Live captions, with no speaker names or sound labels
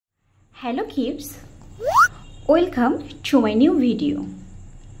Hello kids, welcome to my new video.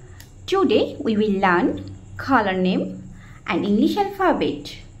 Today we will learn color name and English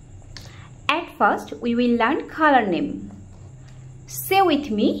alphabet. At first we will learn color name. Say with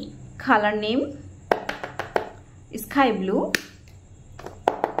me, color name: sky blue,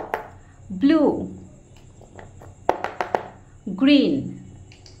 blue, green,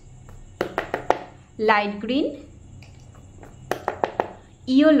 light green,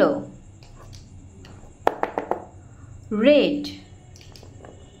 yellow, red,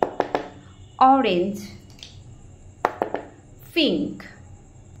 orange, pink.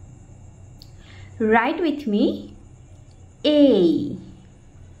 Write with me, A.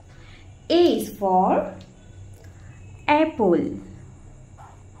 A is for apple.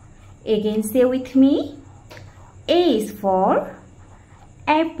 Again say with me, A is for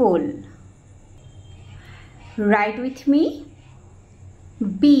apple. Write with me,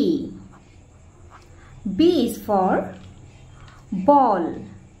 B. B is for ball.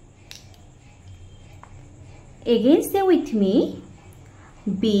 Again say with me,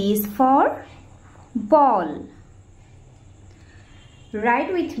 B is for ball.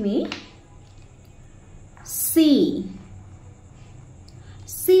 Write with me, C.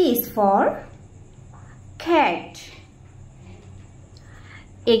 C is for cat.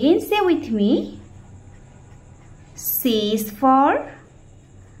 Again say with me, C is for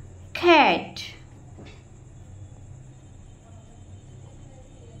cat.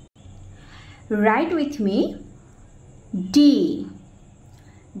 Write with me, D.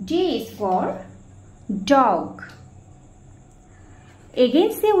 D is for dog.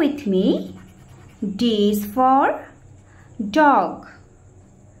 Again say with me, D is for dog.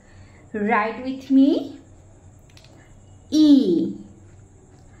 Write with me, E.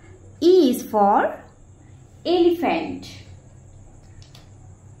 E is for elephant.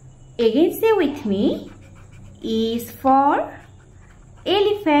 Again say with me, E is for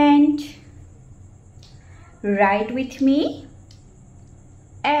elephant. Write with me,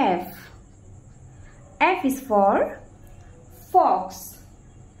 F. F is for fox.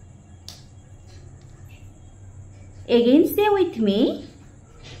 Again say with me,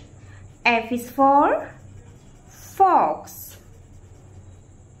 F is for fox.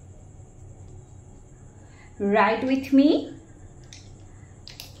 Write with me,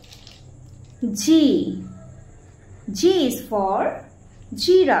 G. G is for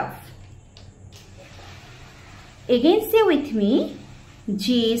giraffe. Again say with me,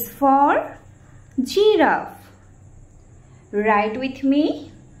 G is for giraffe. Write with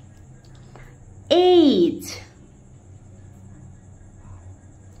me, H.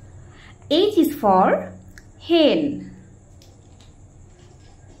 H is for hen.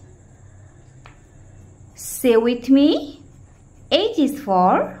 Say with me, H is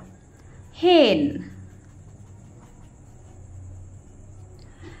for hen.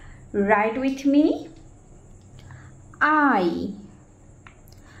 Write with me, I.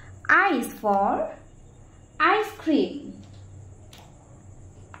 I is for ice cream.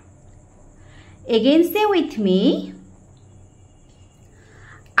 Again say with me,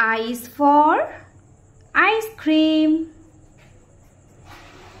 I is for ice cream.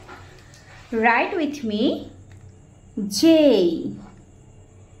 Write with me, J.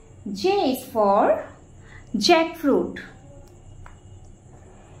 J is for jackfruit.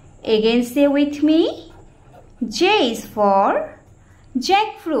 Again say with me, J is for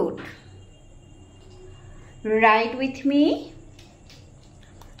jackfruit. Write with me,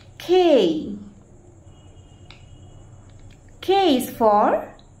 K. K is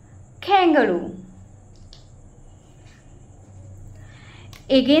for kangaroo.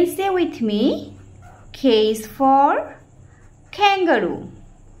 Again say with me, K is for kangaroo.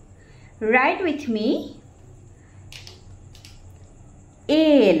 Write with me,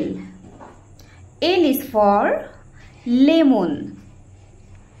 L. L is for lemon.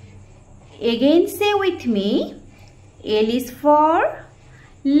 Again say with me, L is for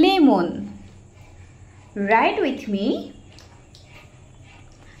lemon. Write with me,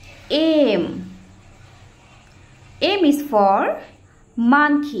 M. M is for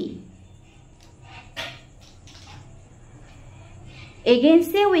monkey. Again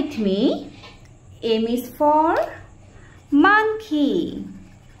say with me, M is for monkey.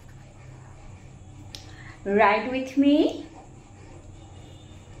 Write with me,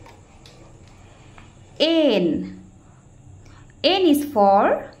 N. N is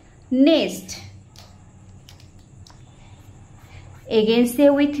for nest. Again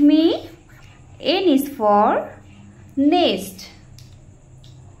say with me, N is for nest.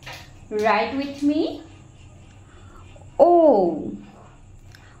 Write with me, O.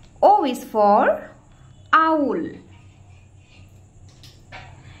 O O is for owl.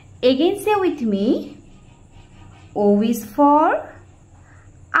 Again say with me. O is for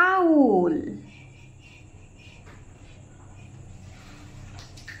owl.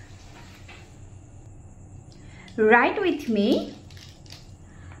 Write with me.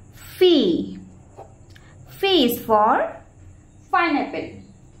 F. F is for pineapple.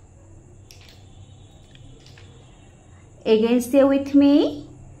 Again say with me.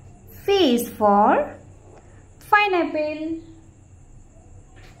 F is for pineapple.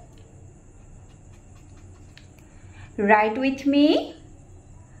 Write with me.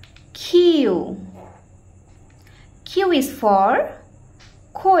 Q. Q is for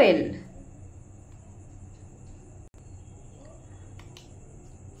quail.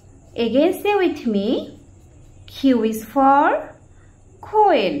 Again say with me. Q is for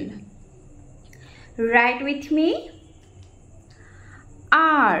quail. Write with me.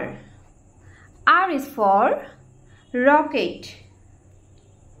 R. R is for rocket.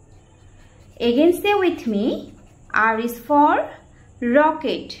 Again say with me. R is for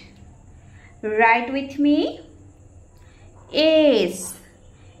rocket. Write with me. S.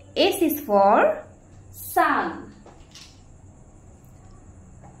 S is for sun.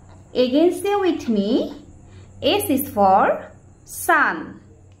 Again say with me. S is for sun.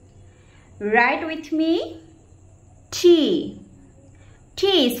 Write with me. T. T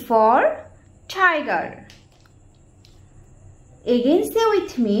is for tiger. Again say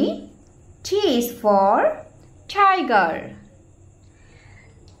with me. T is for tiger.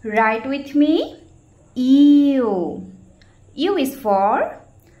 Write with me. U. U is for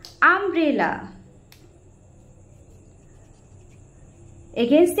umbrella.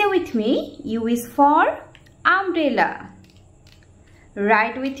 Again say with me. U is for umbrella.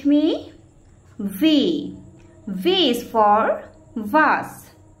 Write with me. V. V is for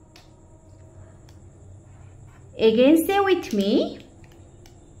vase. Again say with me.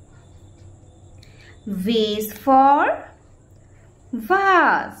 V is for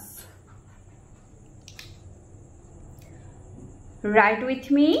vase. Write with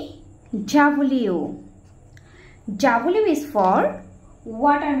me. W. W is for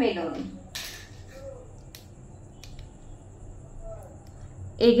watermelon.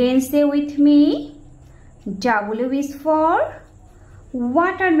 Again say with me. W is for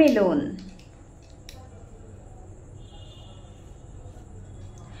watermelon.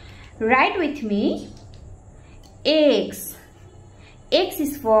 Write with me. X. X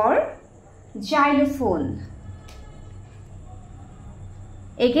is for xylophone.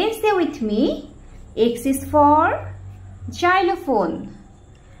 Again say with me. X is for xylophone.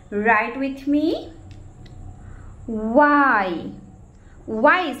 Write with me. Y.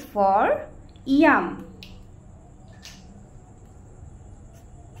 Y is for yam.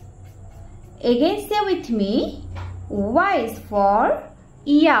 Again say with me. Y is for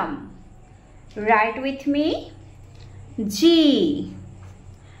yam. Write with me. G.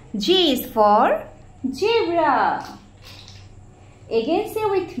 G is for zebra. Again say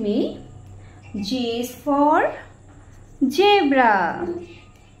with me. G is for zebra.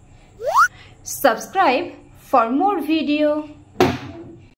 Subscribe for more video.